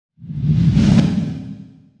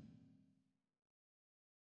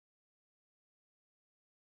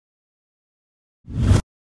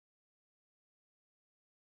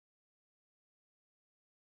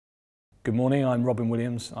Good morning, I'm Robin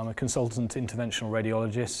Williams. I'm a consultant interventional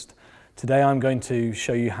radiologist. Today I'm going to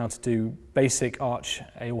show you how to do basic arch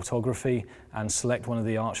aortography and select one of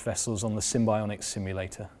the arch vessels on the Simbionix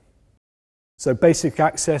simulator. So basic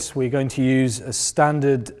access, we're going to use a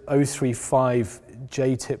standard 035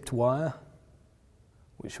 J-tipped wire,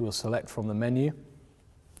 which we'll select from the menu.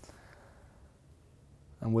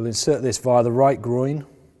 And we'll insert this via the right groin.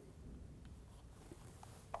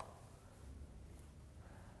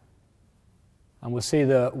 And we'll see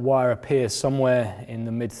the wire appear somewhere in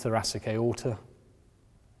the mid-thoracic aorta.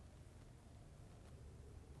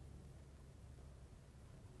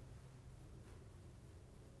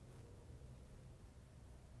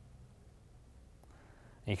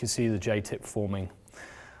 You can see the J-tip forming.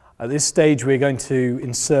 At this stage we're going to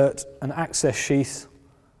insert an access sheath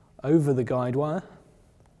over the guide wire.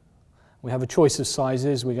 We have a choice of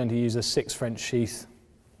sizes. We're going to use a 6 French sheath.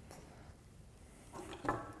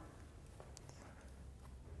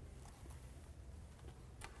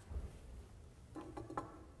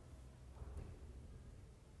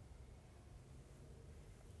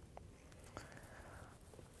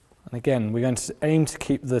 And again, we're going to aim to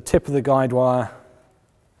keep the tip of the guide wire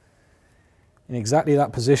in exactly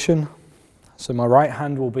that position. So my right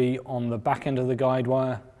hand will be on the back end of the guide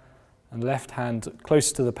wire and left hand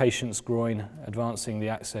close to the patient's groin, advancing the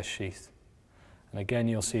access sheath. And again,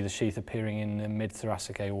 you'll see the sheath appearing in the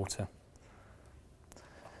mid-thoracic aorta.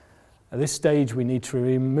 At this stage, we need to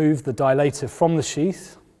remove the dilator from the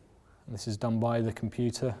sheath. This is done by the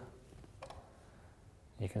computer.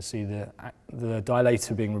 You can see the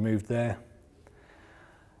dilator being removed there.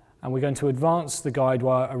 And we're going to advance the guide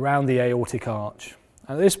wire around the aortic arch.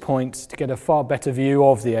 At this point, to get a far better view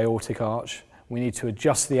of the aortic arch, we need to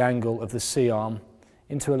adjust the angle of the C-arm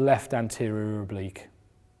into a left anterior oblique.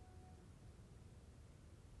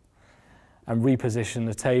 And reposition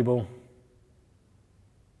the table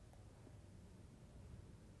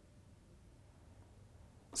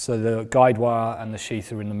so the guide wire and the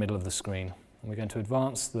sheath are in the middle of the screen. And we're going to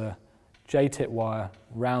advance the J-tip wire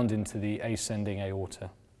round into the ascending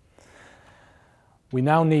aorta. We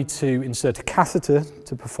now need to insert a catheter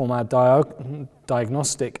to perform our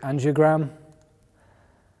diagnostic angiogram.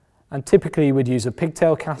 And typically we'd use a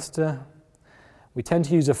pigtail catheter. We tend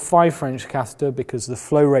to use a 5 French catheter because the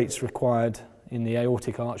flow rates required in the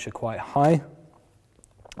aortic arch are quite high.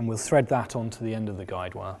 And we'll thread that onto the end of the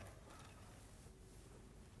guide wire.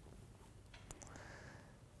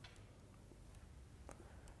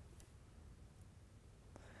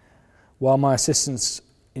 While my assistant's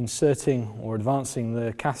inserting or advancing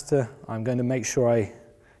the catheter, I'm going to make sure I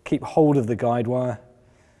keep hold of the guide wire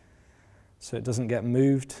so it doesn't get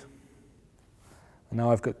moved. And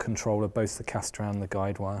now I've got control of both the catheter and the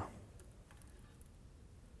guide wire.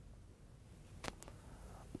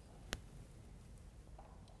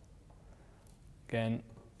 Again,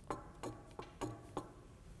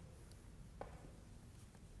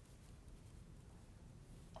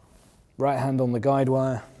 right hand on the guide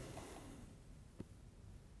wire,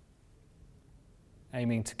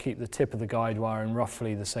 aiming to keep the tip of the guide wire in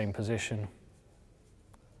roughly the same position.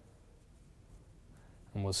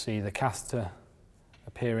 And we'll see the catheter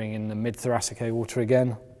appearing in the mid-thoracic aorta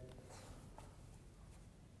again.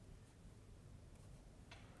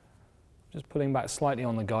 Just pulling back slightly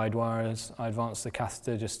on the guide wire as I advance the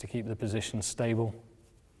catheter just to keep the position stable.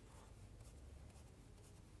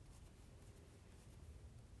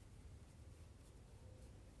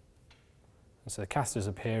 So the catheter is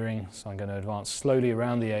appearing, so I'm going to advance slowly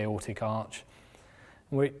around the aortic arch.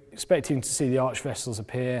 And we're expecting to see the arch vessels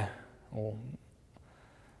appear or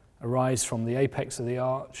arise from the apex of the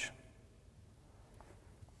arch.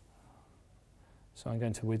 So I'm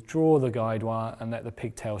going to withdraw the guide wire and let the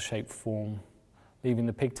pigtail shape form, leaving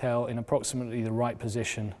the pigtail in approximately the right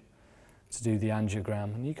position to do the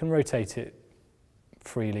angiogram. And you can rotate it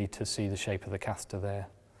freely to see the shape of the catheter there.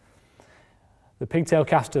 The pigtail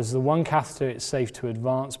catheter is the one catheter it's safe to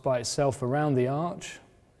advance by itself around the arch.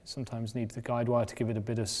 It sometimes needs the guide wire to give it a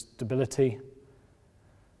bit of stability.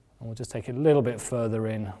 And we'll just take it a little bit further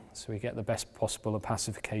in so we get the best possible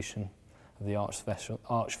opacification of the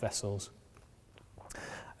arch vessels.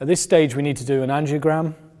 At this stage we need to do an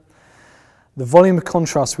angiogram. The volume of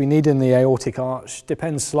contrast we need in the aortic arch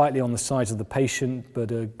depends slightly on the size of the patient,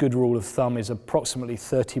 but a good rule of thumb is approximately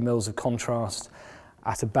 30 mils of contrast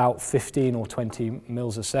at about 15 or 20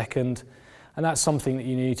 mils a second, and that's something that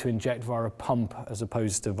you need to inject via a pump as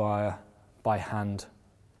opposed to by hand.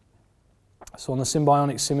 So on the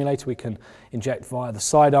Simbionix simulator we can inject via the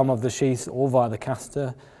sidearm of the sheath or via the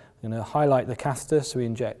catheter. I'm going to highlight the catheter, so we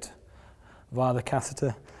inject via the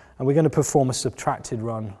catheter, and we're going to perform a subtracted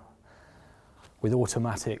run with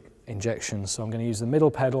automatic injection. So I'm going to use the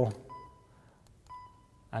middle pedal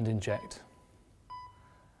and inject.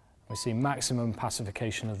 We see maximum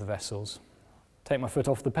pacification of the vessels. Take my foot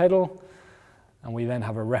off the pedal, and we then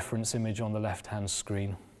have a reference image on the left-hand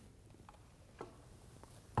screen.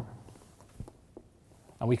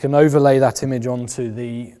 And we can overlay that image onto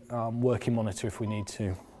the working monitor if we need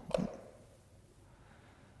to.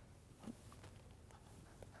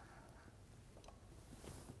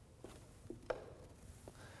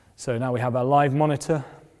 So now we have our live monitor,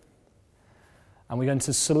 and we're going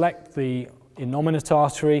to select the innominate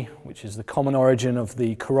artery, which is the common origin of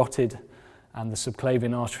the carotid and the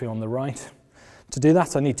subclavian artery on the right. To do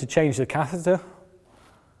that, I need to change the catheter.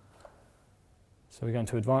 So we're going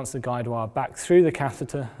to advance the guide wire back through the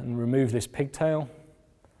catheter and remove this pigtail.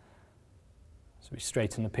 So we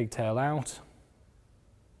straighten the pigtail out.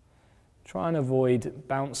 Try and avoid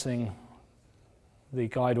bouncing the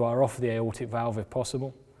guide wire off the aortic valve if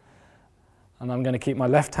possible. And I'm going to keep my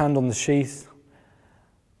left hand on the sheath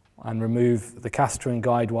and remove the catheter and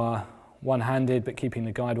guide wire one-handed, but keeping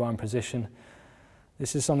the guide wire in position.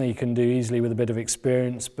 This is something you can do easily with a bit of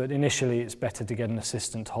experience, but initially it's better to get an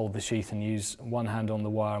assistant to hold the sheath and use one hand on the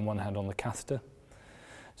wire and one hand on the catheter.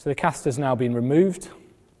 So the catheter's now been removed.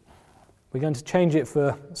 We're going to change it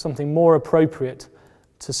for something more appropriate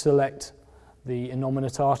to select the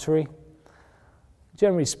innominate artery.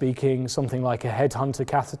 Generally speaking, something like a headhunter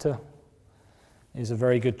catheter is a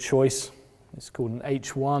very good choice. It's called an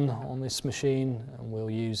H1 on this machine, and we'll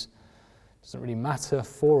use, doesn't really matter,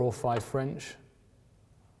 4 or 5 French.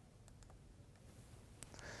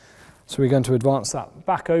 So we're going to advance that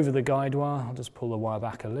back over the guide wire. I'll just pull the wire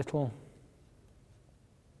back a little.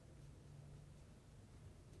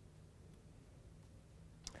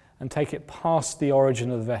 And take it past the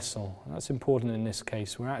origin of the vessel. And that's important in this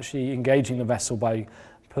case. We're actually engaging the vessel by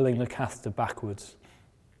pulling the catheter backwards.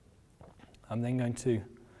 I'm then going to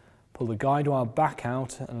pull the guide wire back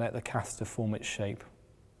out and let the catheter form its shape.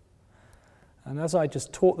 And as I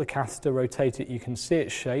just taught the catheter, rotate it, you can see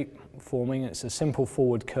its shape forming. It's a simple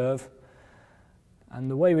forward curve. And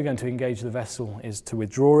the way we're going to engage the vessel is to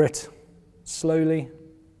withdraw it slowly.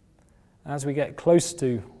 As we get close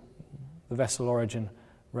to the vessel origin,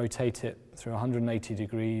 rotate it through 180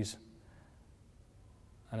 degrees,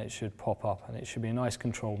 and it should pop up, and it should be a nice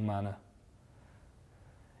controlled manner.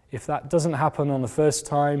 If that doesn't happen on the first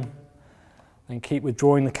time, then keep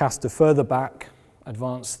withdrawing the catheter further back,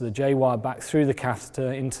 advance the J-wire back through the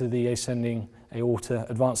catheter into the ascending aorta,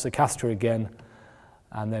 advance the catheter again,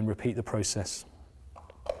 and then repeat the process.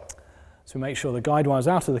 So make sure the guide wire is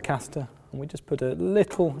out of the catheter, and we just put a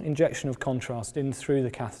little injection of contrast in through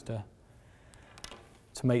the catheter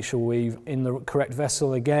to make sure we're in the correct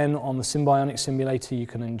vessel. Again, on the Simbionix simulator, you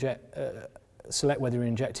can select whether you're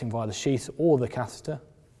injecting via the sheath or the catheter.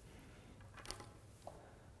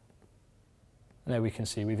 And there we can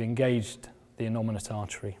see we've engaged the innominate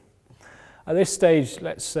artery. At this stage,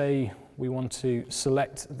 let's say we want to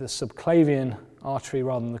select the subclavian artery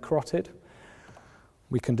rather than the carotid.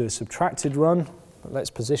 We can do a subtracted run, but let's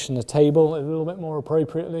position the table a little bit more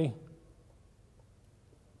appropriately.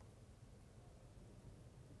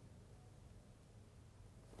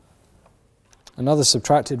 Another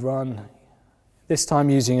subtracted run, this time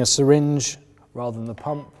using a syringe rather than the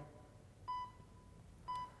pump.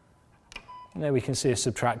 And there we can see a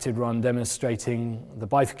subtracted run demonstrating the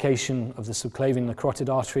bifurcation of the subclavian and the carotid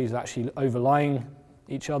arteries actually overlying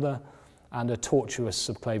each other, and a tortuous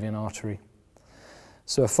subclavian artery.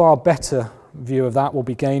 So a far better view of that will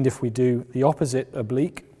be gained if we do the opposite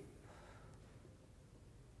oblique.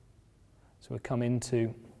 So we'll come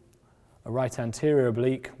into a right anterior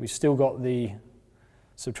oblique. We've still got the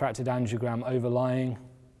subtracted angiogram overlying,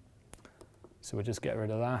 so we'll just get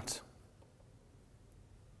rid of that.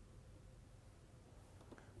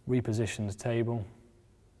 Reposition the table.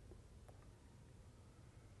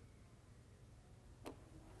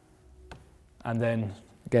 And then,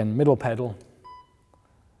 again, middle pedal,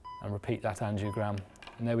 and repeat that angiogram.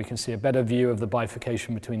 And there we can see a better view of the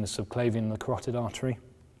bifurcation between the subclavian and the carotid artery.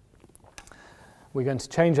 We're going to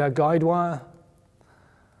change our guide wire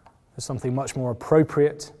for something much more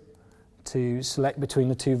appropriate to select between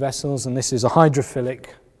the two vessels, and this is a hydrophilic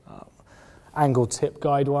angled tip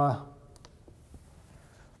guide wire.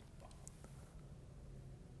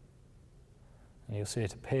 And you'll see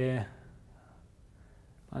it appear.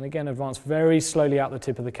 And again, advance very slowly out the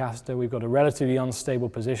tip of the catheter. We've got a relatively unstable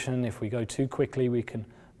position. If we go too quickly, we can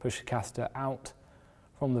push the catheter out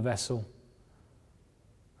from the vessel.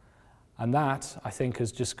 And that, I think,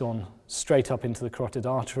 has just gone straight up into the carotid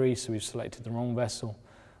artery, so we've selected the wrong vessel.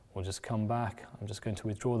 We'll just come back. I'm just going to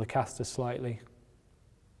withdraw the catheter slightly.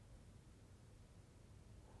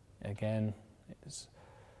 again, it's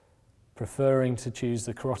preferring to choose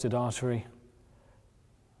the carotid artery,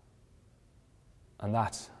 and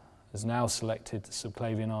that has now selected the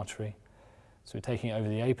subclavian artery. So we're taking it over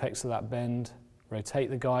the apex of that bend, rotate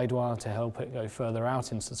the guide wire to help it go further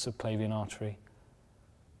out into the subclavian artery.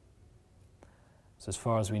 So as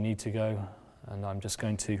far as we need to go, and I'm just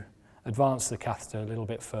going to advance the catheter a little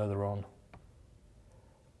bit further on,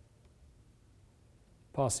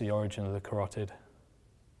 past the origin of the carotid,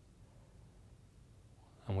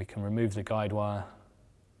 and we can remove the guide wire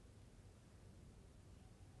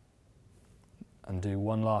and do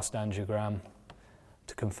one last angiogram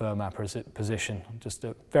to confirm our position. Just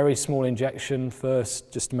a very small injection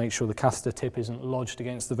first, just to make sure the catheter tip isn't lodged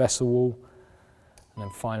against the vessel wall, and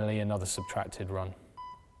then finally another subtracted run.